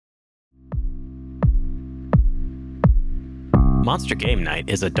Monster Game Night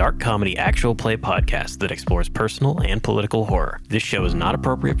is a dark comedy actual play podcast that explores personal and political horror. This show is not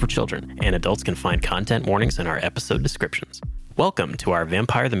appropriate for children, and adults can find content warnings in our episode descriptions. Welcome to our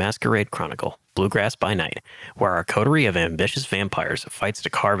Vampire the Masquerade Chronicle, Bluegrass by Night, where our coterie of ambitious vampires fights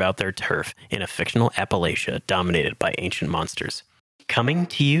to carve out their turf in a fictional Appalachia dominated by ancient monsters. Coming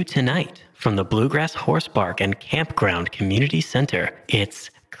to you tonight from the Bluegrass Horse Park and Campground Community Center,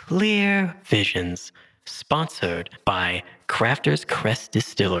 it's Clear Visions, sponsored by Crafter's Crest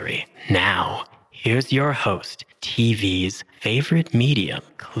Distillery. Now, here's your host, TV's favorite medium,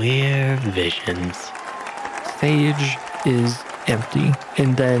 Clear Visions. Stage is empty,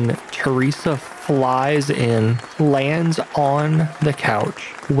 and then Teresa flies in, lands on the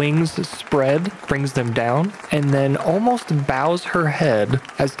couch, wings spread, brings them down, and then almost bows her head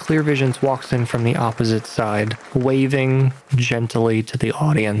as Clear Visions walks in from the opposite side, waving gently to the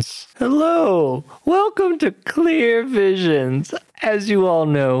audience. Hello, welcome to Clear Visions. As you all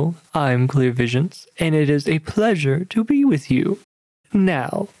know, I'm Clear Visions, and it is a pleasure to be with you.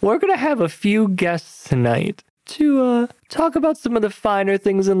 Now, we're going to have a few guests tonight to talk about some of the finer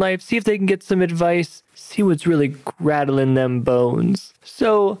things in life, see if they can get some advice, see what's really rattling them bones.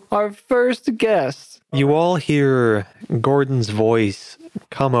 So, our first guest. You all hear Gordon's voice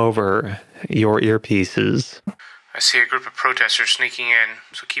come over your earpieces. I see a group of protesters sneaking in,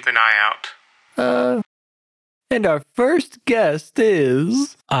 so keep an eye out. And our first guest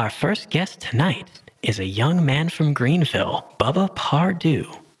is... Our first guest tonight is a young man from Greenville, Bubba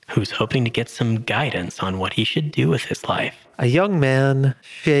Pardue, who's hoping to get some guidance on what he should do with his life. A young man,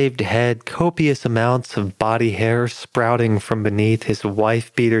 shaved head, copious amounts of body hair sprouting from beneath his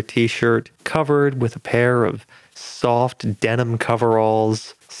wife-beater t-shirt, covered with a pair of soft denim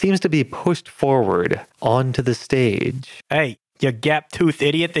coveralls, seems to be pushed forward onto the stage. Hey, you gap-toothed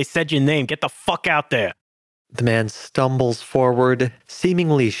idiot, they said your name. Get the fuck out there. The man stumbles forward,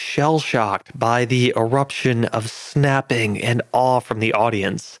 seemingly shell-shocked by the eruption of snapping and awe from the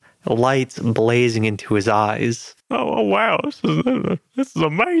audience, lights blazing into his eyes. Oh wow, this is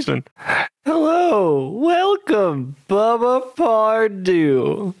amazing. Hello, welcome, Bubba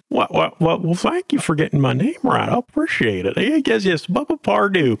Pardue. Well, thank you for getting my name right. I appreciate it. Yes, Bubba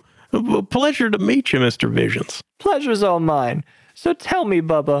Pardue. Pleasure to meet you, Mr. Visions. Pleasure's all mine. So tell me,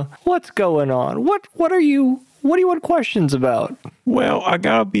 Bubba, what's going on? What do you want questions about? Well, I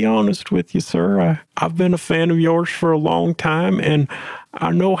gotta be honest with you, sir. I've been a fan of yours for a long time, and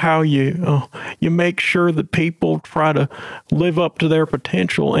I know how you make sure that people try to live up to their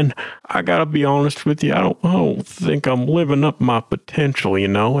potential. And I gotta be honest with you, I don't think I'm living up my potential. You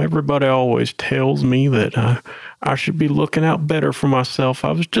know, everybody always tells me that I should be looking out better for myself.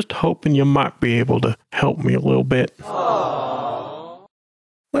 I was just hoping you might be able to help me a little bit.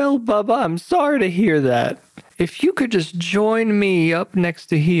 Well, Bubba, I'm sorry to hear that. If you could just join me up next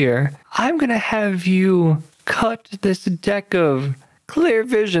to here, I'm going to have you cut this deck of Clear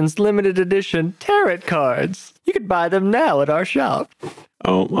Visions limited edition tarot cards. You can buy them now at our shop.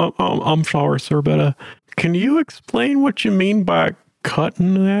 Oh, I'm sorry, sir, but can you explain what you mean by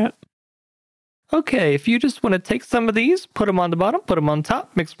cutting that? Okay, if you just want to take some of these, put them on the bottom, put them on top,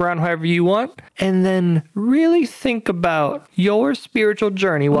 mix around however you want, and then really think about your spiritual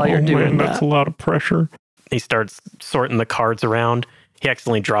journey while you're doing that. That's a lot of pressure. He starts sorting the cards around. He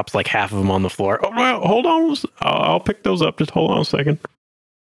accidentally drops like half of them on the floor. Oh, well, hold on. I'll pick those up. Just hold on a second.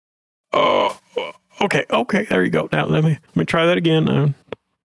 Oh, okay, there you go. Now let me try that again.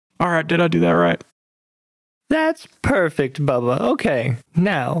 All right, did I do that right? That's perfect, Bubba. Okay,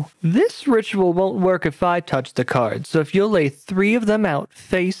 now, this ritual won't work if I touch the cards, so if you'll lay 3 of them out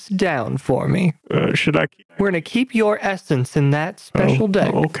face down for me. Should I? We're going to keep your essence in that special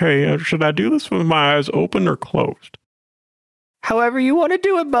deck. Okay, should I do this with my eyes open or closed? However you want to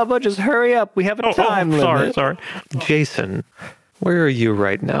do it, Bubba, just hurry up. We have a time limit. Sorry. Jason, where are you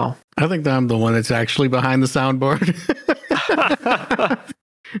right now? I think that I'm the one that's actually behind the soundboard.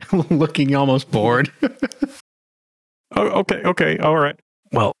 Looking almost bored. Oh, okay, all right.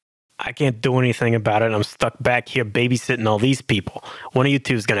 Well, I can't do anything about it. I'm stuck back here babysitting all these people. One of you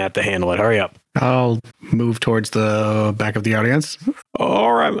two is going to have to handle it. Hurry up. I'll move towards the back of the audience.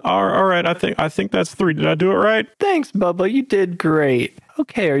 All right. I think that's 3. Did I do it right? Thanks, Bubba. You did great.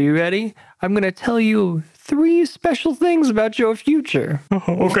 Okay, are you ready? I'm going to tell you 3 special things about your future.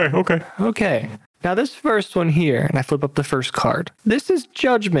 Okay. Okay. Now this first one here, and I flip up the first card. This is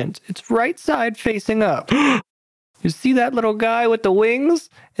Judgment. It's right side facing up. You see that little guy with the wings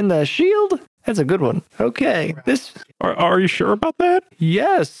and the shield? That's a good one. Okay, this... Are you sure about that?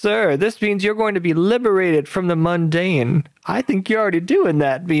 Yes, sir. This means you're going to be liberated from the mundane. I think you're already doing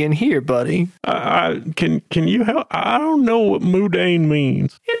that being here, buddy. Can you help? I don't know what mundane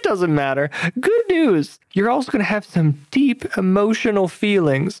means. It doesn't matter. Good news. You're also going to have some deep emotional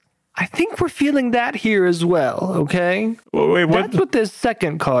feelings. I think we're feeling that here as well, okay? Wait, what? That's what this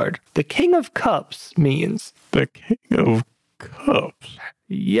second card, the King of Cups, means. The King of Cups.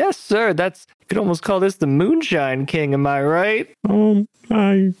 Yes, sir. You could almost call this the Moonshine King, am I right?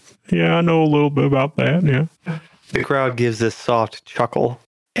 I know a little bit about that, yeah. The crowd gives this soft chuckle.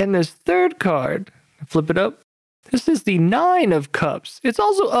 And this third card, flip it up. This is the Nine of Cups. It's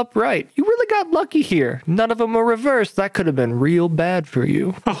also upright. You really got lucky here. None of them are reversed. That could have been real bad for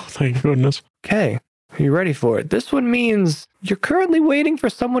you. Oh, thank goodness. Okay, are you ready for it? This one means you're currently waiting for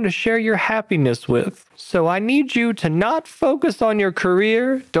someone to share your happiness with. So I need you to not focus on your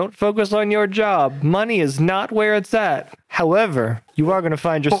career. Don't focus on your job. Money is not where it's at. However, you are going to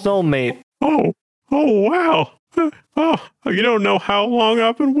find your soulmate. Oh, wow. Oh, you don't know how long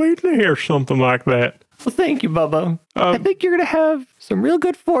I've been waiting to hear something like that. Well, thank you, Bubba. I think you're going to have some real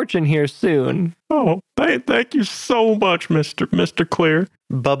good fortune here soon. Oh, thank you so much, Mr. Clear.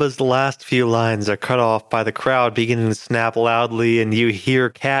 Bubba's last few lines are cut off by the crowd beginning to snap loudly, and you hear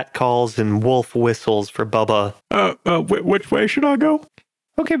cat calls and wolf whistles for Bubba. Which way should I go?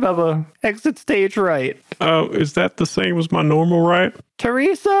 Okay, Bubba, exit stage right. Is that the same as my normal right?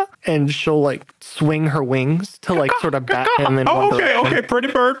 Teresa? And she'll, swing her wings to, sort of bat him in one direction. Okay,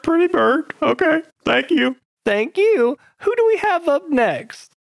 pretty bird. Okay, thank you. Thank you. Who do we have up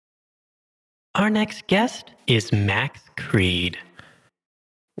next? Our next guest is Max Creed.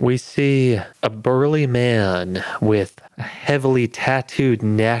 We see a burly man with a heavily tattooed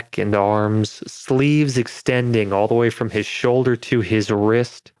neck and arms, sleeves extending all the way from his shoulder to his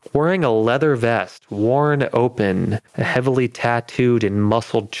wrist, wearing a leather vest, worn open, a heavily tattooed and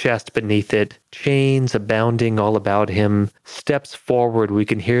muscled chest beneath it, chains abounding all about him. Steps forward, we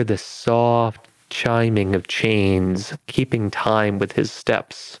can hear the soft chiming of chains, keeping time with his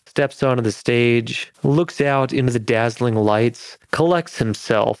steps. Steps onto the stage, looks out into the dazzling lights, collects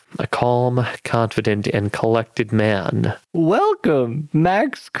himself, a calm, confident, and collected man. Welcome,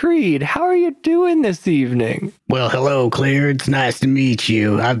 Max Creed. How are you doing this evening? Well, hello, Clear. It's nice to meet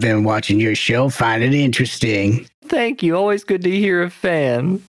you. I've been watching your show, find it interesting. Thank you. Always good to hear a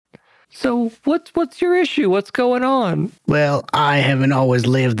fan. So, what's your issue? What's going on? Well, I haven't always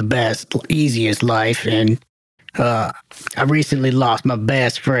lived the best, easiest life, and I recently lost my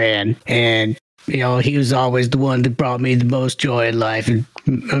best friend, and he was always the one that brought me the most joy in life and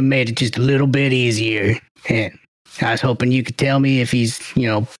made it just a little bit easier. And I was hoping you could tell me if he's,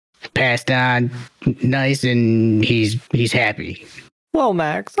 passed on nice and he's happy. Well,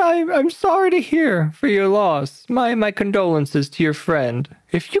 Max, I'm sorry to hear for your loss. My condolences to your friend.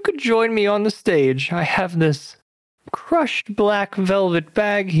 If you could join me on the stage, I have this crushed black velvet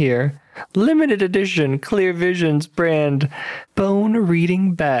bag here. Limited edition Clear Visions brand bone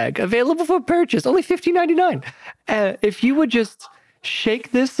reading bag. Available for purchase, only $15.99. If you would just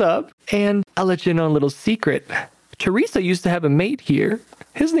shake this up, and I'll let you know a little secret. Teresa used to have a mate here.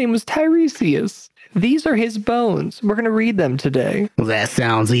 His name was Tiresias. These are his bones. We're going to read them today. Well, that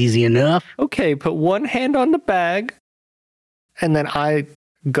sounds easy enough. Okay, put one hand on the bag, and then I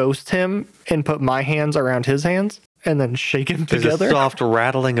ghost him and put my hands around his hands, and then shake him together. There's a soft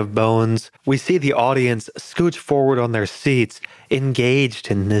rattling of bones. We see the audience scooch forward on their seats, engaged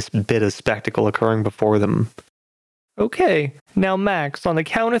in this bit of spectacle occurring before them. Okay, now Max, on the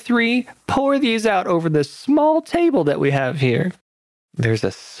count of 3, pour these out over this small table that we have here. There's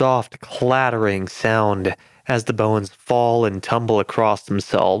a soft clattering sound as the bones fall and tumble across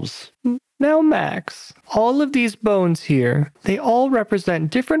themselves. Now, Max, all of these bones here, they all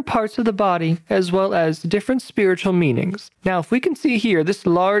represent different parts of the body as well as different spiritual meanings. Now, if we can see here, this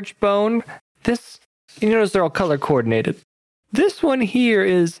large bone, you notice they're all color coordinated. This one here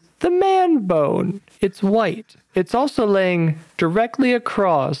is the man bone. It's white. It's also laying directly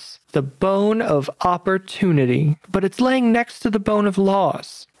across the bone of opportunity, but it's laying next to the bone of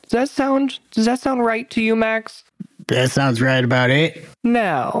loss. Does that sound right to you, Max? That sounds right about it.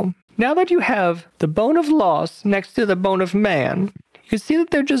 Now that you have the bone of loss next to the bone of man, you see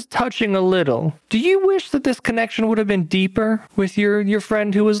that they're just touching a little. Do you wish that this connection would have been deeper with your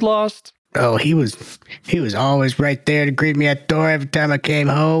friend who was lost? Oh, he was always right there to greet me at the door every time I came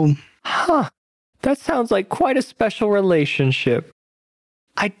home. Huh. That sounds like quite a special relationship.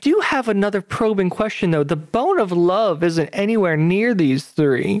 I do have another probing question, though. The bone of love isn't anywhere near these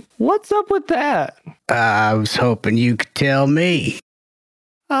three. What's up with that? I was hoping you could tell me.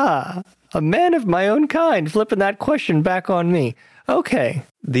 Ah, a man of my own kind, flipping that question back on me. Okay.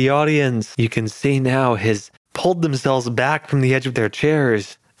 The audience, you can see now, has pulled themselves back from the edge of their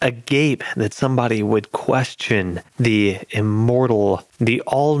chairs, agape that somebody would question the immortal, the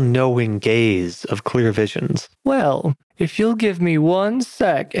all-knowing gaze of Clear Visions. Well, if you'll give me 1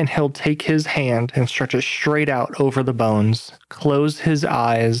 sec, and he'll take his hand and stretch it straight out over the bones, close his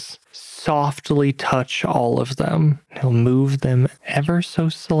eyes, softly touch all of them. He'll move them ever so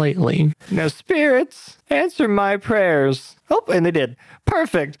slightly. Now, spirits, answer my prayers. Oh, and they did.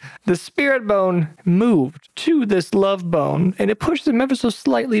 Perfect. The spirit bone moved to this love bone, and it pushed them ever so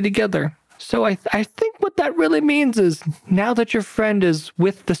slightly together. So I think what that really means is, now that your friend is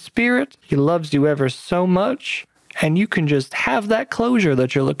with the spirit, he loves you ever so much, and you can just have that closure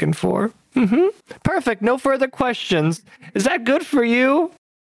that you're looking for. Perfect. No further questions. Is that good for you?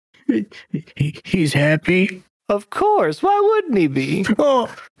 He's happy. Of course. Why wouldn't he be?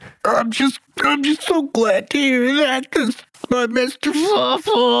 Oh, I'm just so glad to hear that, 'cause my Mr.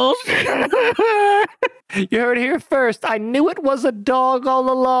 Fluffles. You heard it here first. I knew it was a dog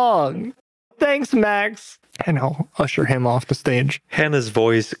all along. Thanks, Max. And I'll usher him off the stage. Hannah's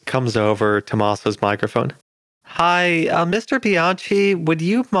voice comes over Tommaso's microphone. Hi, Mr. Bianchi, would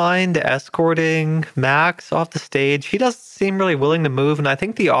you mind escorting Max off the stage? He doesn't seem really willing to move, and I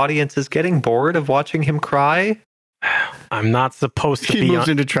think the audience is getting bored of watching him cry. I'm not supposed to He be moves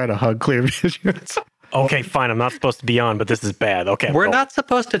on. in to try to hug Clear Visions. Okay, fine. I'm not supposed to be on, but this is bad. Okay. We're roll. not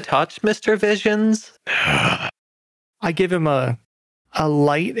supposed to touch Mr. Visions. I give him a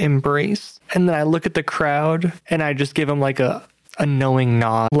light embrace, and then I look at the crowd, and I just give him like a knowing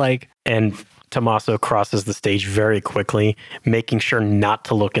nod. Like, And Tommaso crosses the stage very quickly, making sure not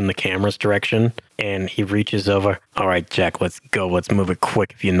to look in the camera's direction. And he reaches over. All right, Jack, let's go. Let's move it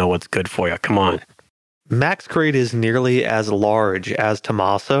quick if you know what's good for you. Come on. Max Creed is nearly as large as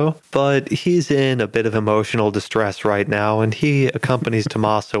Tommaso, but he's in a bit of emotional distress right now, and he accompanies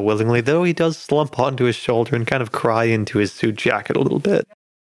Tommaso willingly, though he does slump onto his shoulder and kind of cry into his suit jacket a little bit.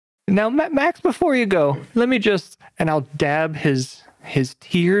 now, Max, before you go, let me just, and I'll dab his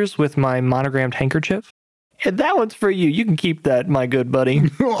tears with my monogrammed handkerchief. And that one's for you. You can keep that, my good buddy.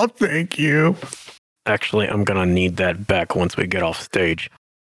 Oh, thank you. Actually, I'm going to need that back once we get off stage.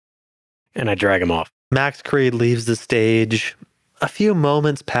 And I drag him off. Max Creed leaves the stage. A few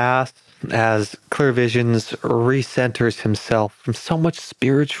moments pass as Clear Visions recenters himself from so much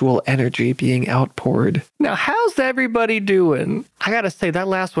spiritual energy being outpoured. Now, how's everybody doing? I gotta say, that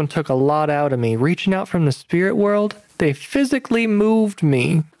last one took a lot out of me. Reaching out from the spirit world, they physically moved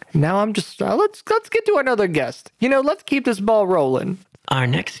me. Now I'm just, let's get to another guest. Let's keep this ball rolling. Our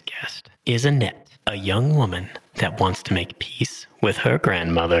next guest is Annette, a young woman that wants to make peace with her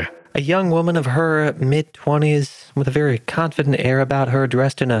grandmother. A young woman of her mid-20s with a very confident air about her,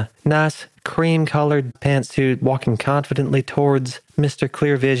 dressed in a nice cream-colored pantsuit, walking confidently towards Mr.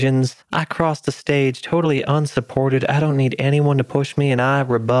 Clear Visions. I cross the stage totally unsupported. I don't need anyone to push me, and I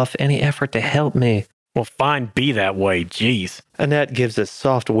rebuff any effort to help me. Well, fine, be that way. Jeez. Annette gives a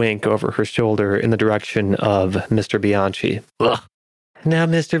soft wink over her shoulder in the direction of Mr. Bianchi. Ugh. Now,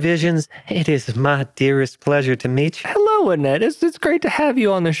 Mr. Visions, it is my dearest pleasure to meet you. Hello, Annette. It's great to have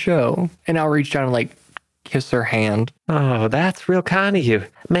you on the show. And I'll reach down and kiss her hand. Oh, that's real kind of you.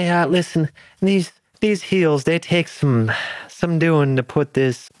 May I listen? These heels, they take some doing to put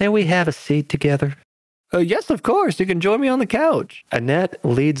this. May we have a seat together? Yes, of course. You can join me on the couch. Annette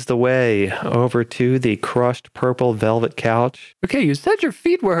leads the way over to the crushed purple velvet couch. Okay, you said your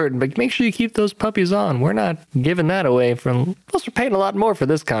feet were hurting, but make sure you keep those puppies on. We're not giving that away plus we're paying a lot more for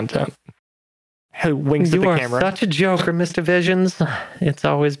this content. Winks at the camera. You are such a joker, Mr. Visions. It's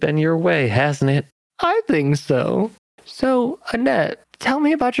always been your way, hasn't it? I think so. So, Annette, tell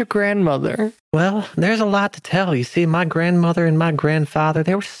me about your grandmother. Well, there's a lot to tell. You see, my grandmother and my grandfather,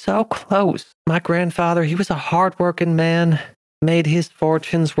 they were so close. My grandfather, he was a hard-working man, made his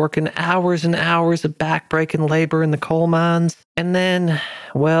fortunes working hours and hours of back-breaking labor in the coal mines. And then,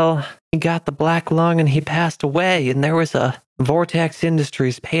 well, he got the black lung and he passed away, and there was a Vortex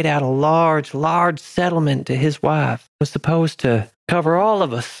Industries paid out a large settlement to his wife. It was supposed to cover all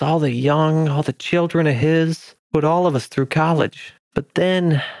of us, all the young, all the children of his, put all of us through college. But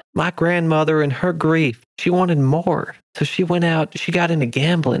then my grandmother, in her grief, she wanted more. So she went out, she got into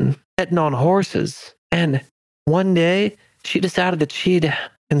gambling, betting on horses. And one day, she decided that she'd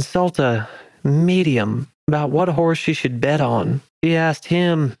consult a medium about what horse she should bet on. She asked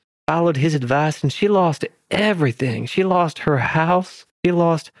him, followed his advice, and she lost everything. She lost her house, She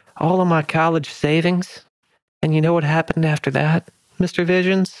lost all of my college savings. And you know what happened after that, Mr.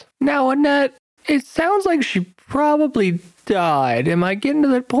 Visions? Now, Annette, it sounds like she probably died. Am I getting to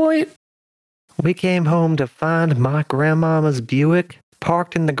that point? We came home to find my grandmama's Buick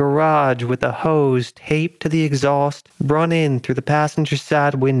parked in the garage with a hose taped to the exhaust, run in through the passenger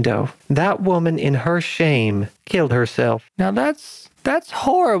side window. That woman, in her shame, killed herself. Now, that's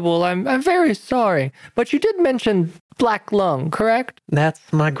horrible. I'm very sorry. But you did mention black lung, correct? That's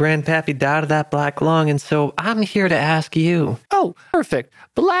my grandpappy died of that black lung, and so I'm here to ask you. Oh, perfect.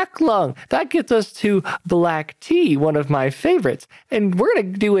 Black lung. That gets us to black tea, one of my favorites. And we're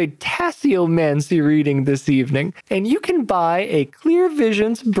going to do a tasseomancy reading this evening. And you can buy a Clear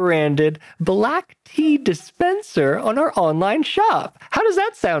Visions branded black tea dispenser on our online shop. How does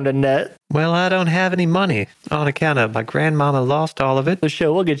that sound, Annette? Well, I don't have any money on account of my grandmama lost all of it. The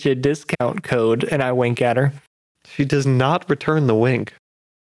show will get you a discount code, and I wink at her. She does not return the wink.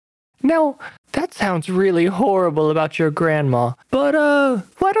 Now, that sounds really horrible about your grandma, but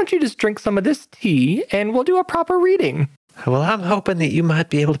why don't you just drink some of this tea and we'll do a proper reading? Well, I'm hoping that you might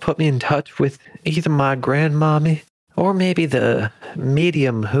be able to put me in touch with either my grandmommy or maybe the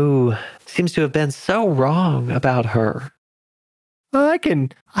medium who seems to have been so wrong about her.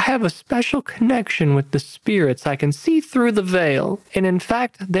 I have a special connection with the spirits. I can see through the veil, and in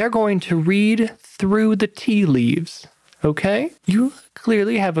fact, they're going to read through the tea leaves. Okay? You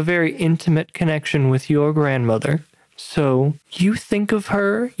clearly have a very intimate connection with your grandmother. So you think of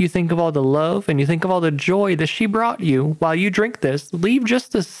her, you think of all the love, and you think of all the joy that she brought you while you drink this. Leave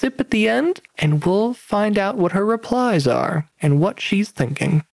just a sip at the end, and we'll find out what her replies are and what she's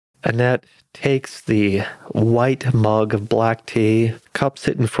thinking. Annette takes the white mug of black tea, cups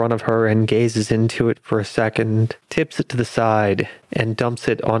it in front of her, and gazes into it for a second, tips it to the side, and dumps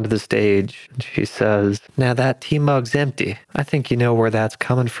it onto the stage. She says, "Now that tea mug's empty. I think you know where that's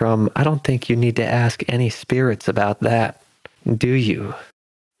coming from. I don't think you need to ask any spirits about that. Do you?"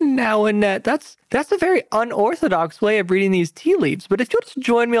 Now, Annette, that's a very unorthodox way of reading these tea leaves. But if you'll just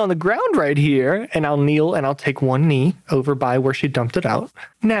join me on the ground right here, and I'll kneel and I'll take one knee over by where she dumped it out.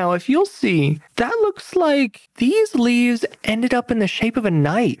 Now, if you'll see, that looks like these leaves ended up in the shape of a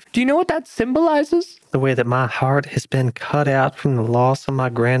knife. Do you know what that symbolizes? The way that my heart has been cut out from the loss of my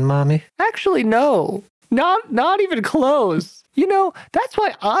grandmommy? Actually, no. Not even close. You know, that's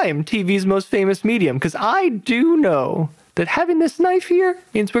why I'm TV's most famous medium, because I do know that having this knife here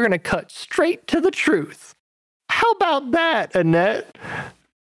means we're going to cut straight to the truth. How about that, Annette?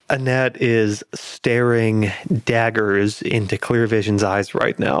 Annette is staring daggers into Clear Vision's eyes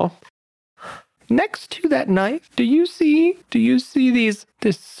right now. Next to that knife, do you see this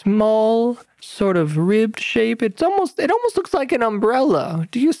small sort of ribbed shape? It almost looks like an umbrella.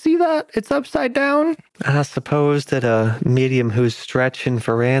 Do you see that? It's upside down. I suppose that a medium who's stretching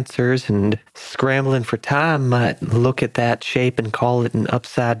for answers and scrambling for time might look at that shape and call it an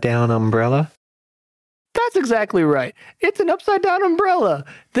upside down umbrella. That's exactly right. It's an upside down umbrella.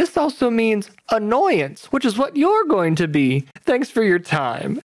 This also means annoyance, which is what you're going to be. Thanks for your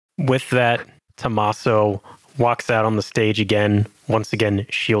time. With that, Tommaso walks out on the stage again, once again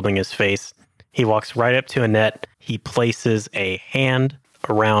shielding his face. He walks right up to Annette. He places a hand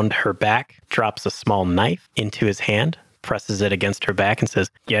around her back, drops a small knife into his hand, presses it against her back, and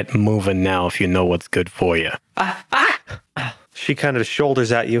says, "Get moving now if you know what's good for you." She kind of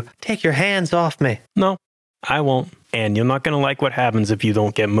shoulders at you. "Take your hands off me." "No, I won't. And you're not going to like what happens if you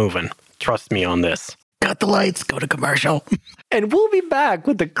don't get moving. Trust me on this." Cut the lights, go to commercial. And we'll be back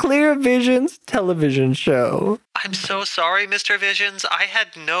with the Clear Visions television show. "I'm so sorry, Mr. Visions. I had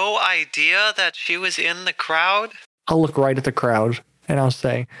no idea that she was in the crowd." I'll look right at the crowd and I'll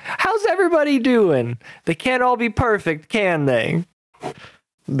say, "How's everybody doing? They can't all be perfect, can they?"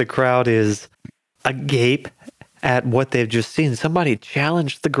 The crowd is agape at what they've just seen. Somebody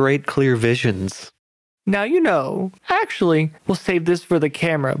challenged the great Clear Visions. Now, you know, actually, we'll save this for the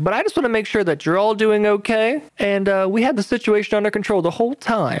camera, but I just want to make sure that you're all doing okay, and we had the situation under control the whole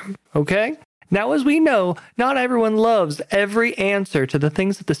time, okay? Now, as we know, not everyone loves every answer to the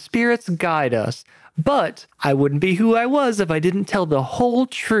things that the spirits guide us, but I wouldn't be who I was if I didn't tell the whole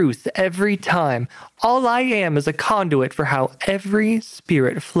truth every time. All I am is a conduit for how every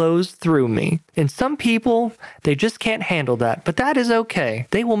spirit flows through me. And some people, they just can't handle that, but that is okay.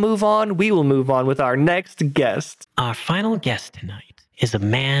 They will move on. We will move on with our next guest. Our final guest tonight is a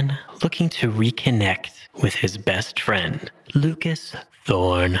man looking to reconnect with his best friend, Lucas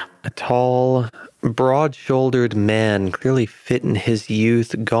Thorne. A tall, broad-shouldered man, clearly fit in his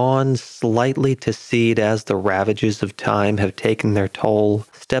youth, gone slightly to seed as the ravages of time have taken their toll,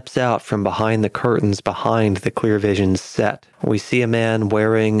 steps out from behind the curtains behind the Clear Visions set. We see a man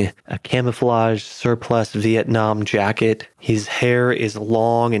wearing a camouflage surplus Vietnam jacket. His hair is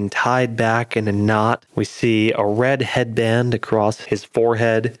long and tied back in a knot. We see a red headband across his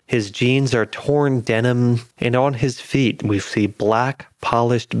forehead. His jeans are torn denim, and on his feet we see black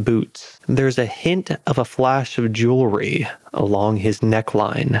polished boots. There's a hint of a flash of jewelry along his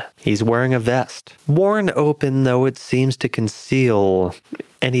neckline. He's wearing a vest, worn open though it seems to conceal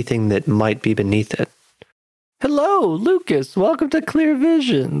anything that might be beneath it. Hello, Lucas. Welcome to Clear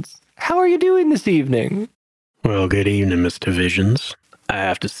Visions. How are you doing this evening? Well, good evening, Mr. Visions. I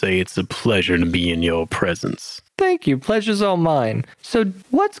have to say it's a pleasure to be in your presence. Thank you. Pleasure's all mine. So,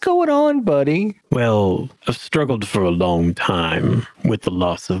 what's going on, buddy? Well, I've struggled for a long time with the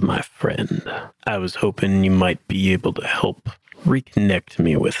loss of my friend. I was hoping you might be able to help reconnect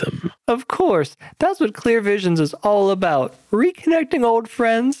me with him. Of course. That's what Clear Visions is all about. Reconnecting old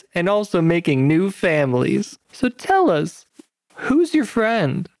friends and also making new families. So tell us, who's your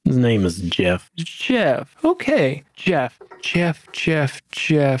friend? His name is Jeff. Jeff. Okay. Jeff.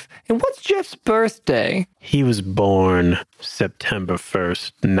 And what's Jeff's birthday? He was born September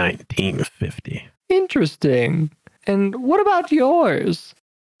 1st, 1950. Interesting. And what about yours?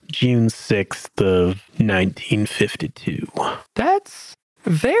 June 6th of 1952. That's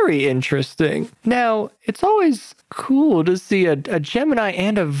very interesting. Now, it's always cool to see a Gemini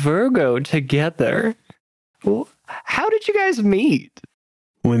and a Virgo together. How did you guys meet?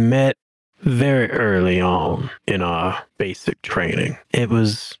 We met very early on in our basic training. It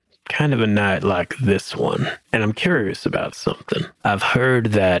was kind of a night like this one, and I'm curious about something. I've heard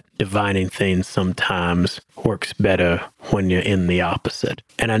that divining things sometimes works better when you're in the opposite,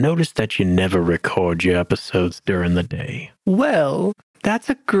 and I noticed that you never record your episodes during the day. Well, that's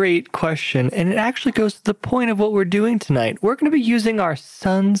a great question, and it actually goes to the point of what we're doing tonight. We're going to be using our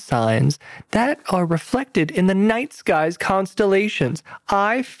sun signs that are reflected in the night sky's constellations.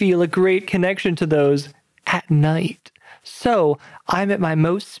 I feel a great connection to those at night. So I'm at my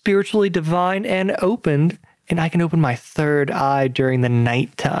most spiritually divine and opened, and I can open my third eye during the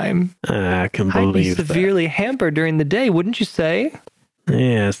nighttime. I can I'd be believe that. severely hampered during the day, wouldn't you say?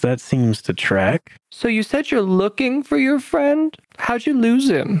 Yes, that seems to track. So you said you're looking for your friend? How'd you lose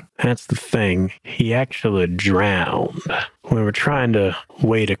him? That's the thing. He actually drowned. We were trying to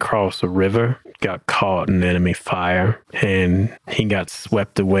wade across a river, got caught in enemy fire, and he got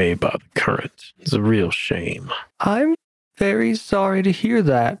swept away by the current. It's a real shame. I'm very sorry to hear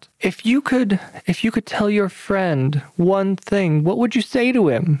that. If you could tell your friend one thing, what would you say to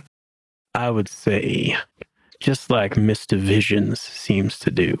him? I would say, just like Mr. Visions seems to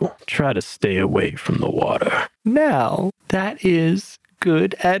do, try to stay away from the water. Now, that is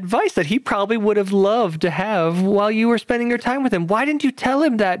good advice that he probably would have loved to have while you were spending your time with him. Why didn't you tell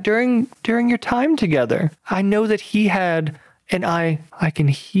him that during your time together? I know that he had, and I can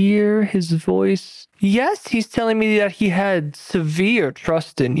hear his voice. Yes, he's telling me that he had severe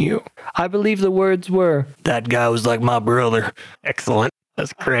trust in you. I believe the words were, "That guy was like my brother." Excellent.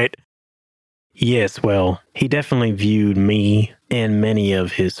 That's great. Yes, well, he definitely viewed me and many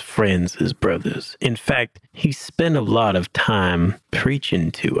of his friends as brothers. In fact, he spent a lot of time preaching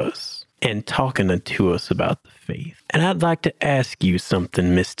to us and talking to us about the faith. And I'd like to ask you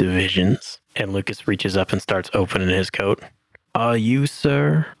something, Mr. Visions. And Lucas reaches up and starts opening his coat. Are you,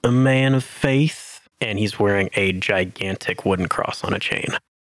 sir, a man of faith? And he's wearing a gigantic wooden cross on a chain.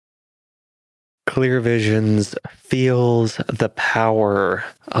 Clear Visions feels the power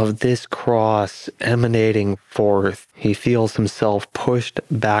of this cross emanating forth. He feels himself pushed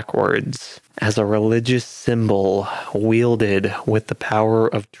backwards as a religious symbol wielded with the power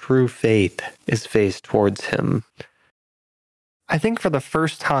of true faith is faced towards him. I think for the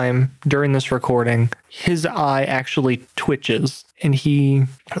first time during this recording, his eye actually twitches and he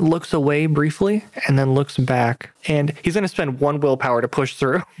looks away briefly and then looks back. And he's going to spend one willpower to push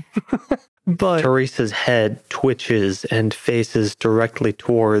through. But Teresa's head twitches and faces directly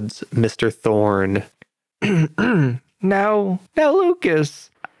towards Mr. Thorne. now, Lucas,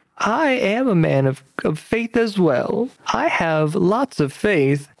 I am a man of faith as well. I have lots of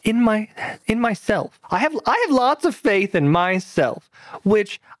faith in myself. I have lots of faith in myself,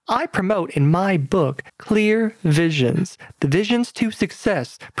 which I promote in my book, Clear Visions, The Visions to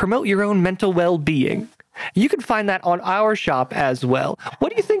Success. Promote your own mental well-being. You can find that on our shop as well. What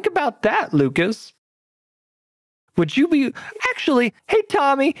do you think about that, Lucas? Would you be... Actually, hey,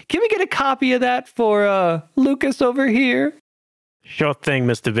 Tommy, can we get a copy of that for Lucas over here? Sure thing,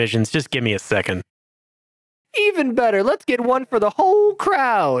 Mr. Visions. Just give me a second. Even better, let's get one for the whole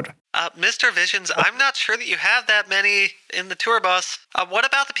crowd. Mr. Visions, I'm not sure that you have that many in the tour bus. What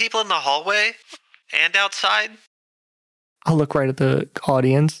about the people in the hallway and outside? I'll look right at the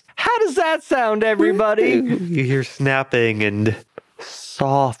audience. How does that sound, everybody? You hear snapping and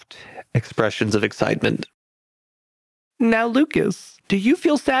soft expressions of excitement. Now, Lucas, do you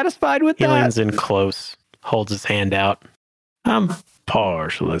feel satisfied with He that? leans in close, holds his hand out. I'm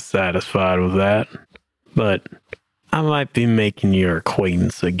partially satisfied with that, but I might be making your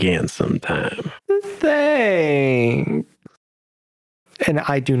acquaintance again sometime. Thanks. And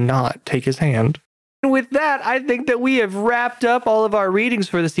I do not take his hand. And with that, I think that we have wrapped up all of our readings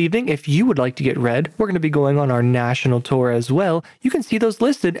for this evening. If you would like to get read, we're going to be going on our national tour as well. You can see those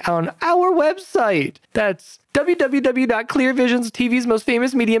listed on our website. That's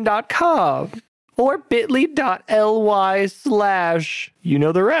www.clearvisionstvsmostfamousmedium.com or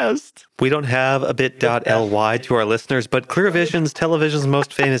bit.ly/you-know-the-rest. We don't have a bit.ly to our listeners, but Clear Vision's television's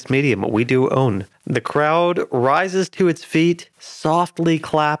most famous medium, we do own. The crowd rises to its feet, softly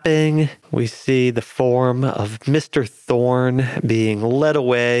clapping. We see the form of Mr. Thorne being led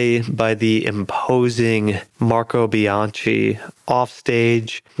away by the imposing Marco Bianchi off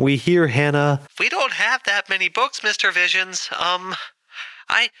stage. We hear Hannah. We don't have that many books, Mr. Visions.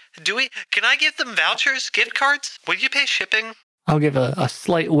 Can I give them vouchers, gift cards? Will you pay shipping? I'll give a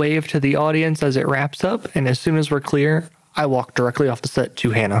slight wave to the audience as it wraps up, and as soon as we're clear, I walk directly off the set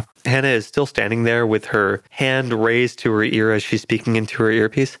to Hannah. Hannah is still standing there with her hand raised to her ear as she's speaking into her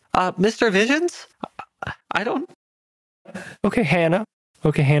earpiece. Mr. Visions? I don't... Okay, Hannah.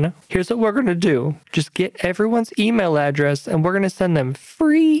 Here's what we're going to do. Just get everyone's email address, and we're going to send them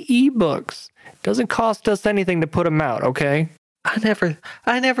free ebooks. Doesn't cost us anything to put them out, okay? I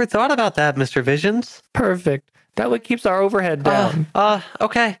never thought about that, Mr. Visions. Perfect. That way keeps our overhead down.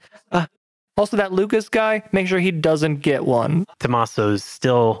 Okay. Also, that Lucas guy, make sure he doesn't get one. Tommaso's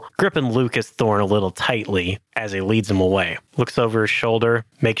still gripping Lucas Thorne a little tightly as he leads him away. Looks over his shoulder,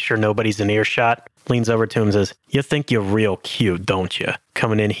 makes sure nobody's in earshot, leans over to him and says, "You think you're real cute, don't you?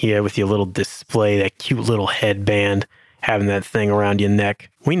 Coming in here with your little display, that cute little headband, having that thing around your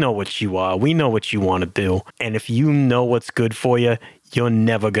neck. We know what you are. We know what you want to do. And if you know what's good for you, you're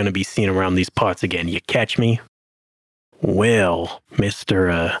never going to be seen around these parts again. You catch me?" "Well,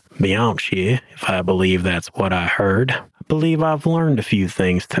 Mr. Bianchi, if I believe that's what I heard, I believe I've learned a few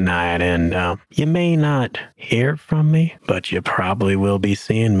things tonight, and you may not hear from me, but you probably will be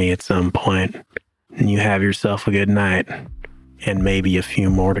seeing me at some point. And you have yourself a good night, and maybe a few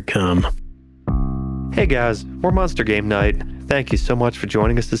more to come." Hey guys, we're Monster Game Night. Thank you so much for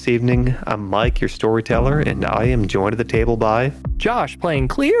joining us this evening. I'm Mike, your storyteller, and I am joined at the table by... Josh playing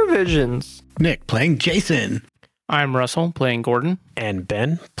Clear Visions. Nick playing Jason. I'm Russell, playing Gordon. And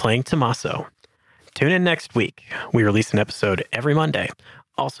Ben playing Tommaso. Tune in next week. We release an episode every Monday.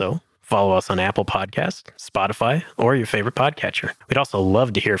 Also, follow us on Apple Podcasts, Spotify, or your favorite podcatcher. We'd also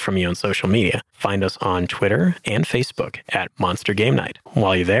love to hear from you on social media. Find us on Twitter and Facebook at Monster Game Night.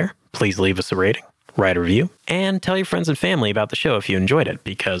 While you're there, please leave us a rating, write a review, and tell your friends and family about the show if you enjoyed it,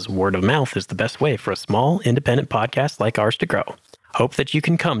 because word of mouth is the best way for a small, independent podcast like ours to grow. Hope that you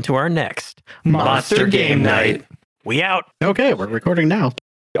can come to our next Monster Game Night. We out. Okay, we're recording now.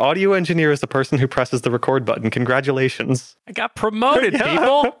 The audio engineer is the person who presses the record button. Congratulations. I got promoted,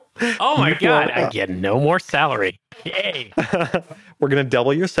 people. Oh my God. I get no more salary. Yay. We're going to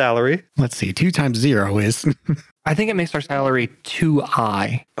double your salary. Let's see, 2 times 0 is... I think it makes our salary too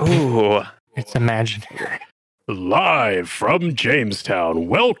high. Ooh. It's imaginary. Live from Jamestown,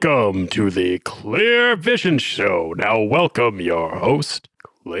 welcome to the Clear Vision Show. Now welcome your host,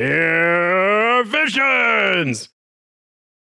 Clear Visions.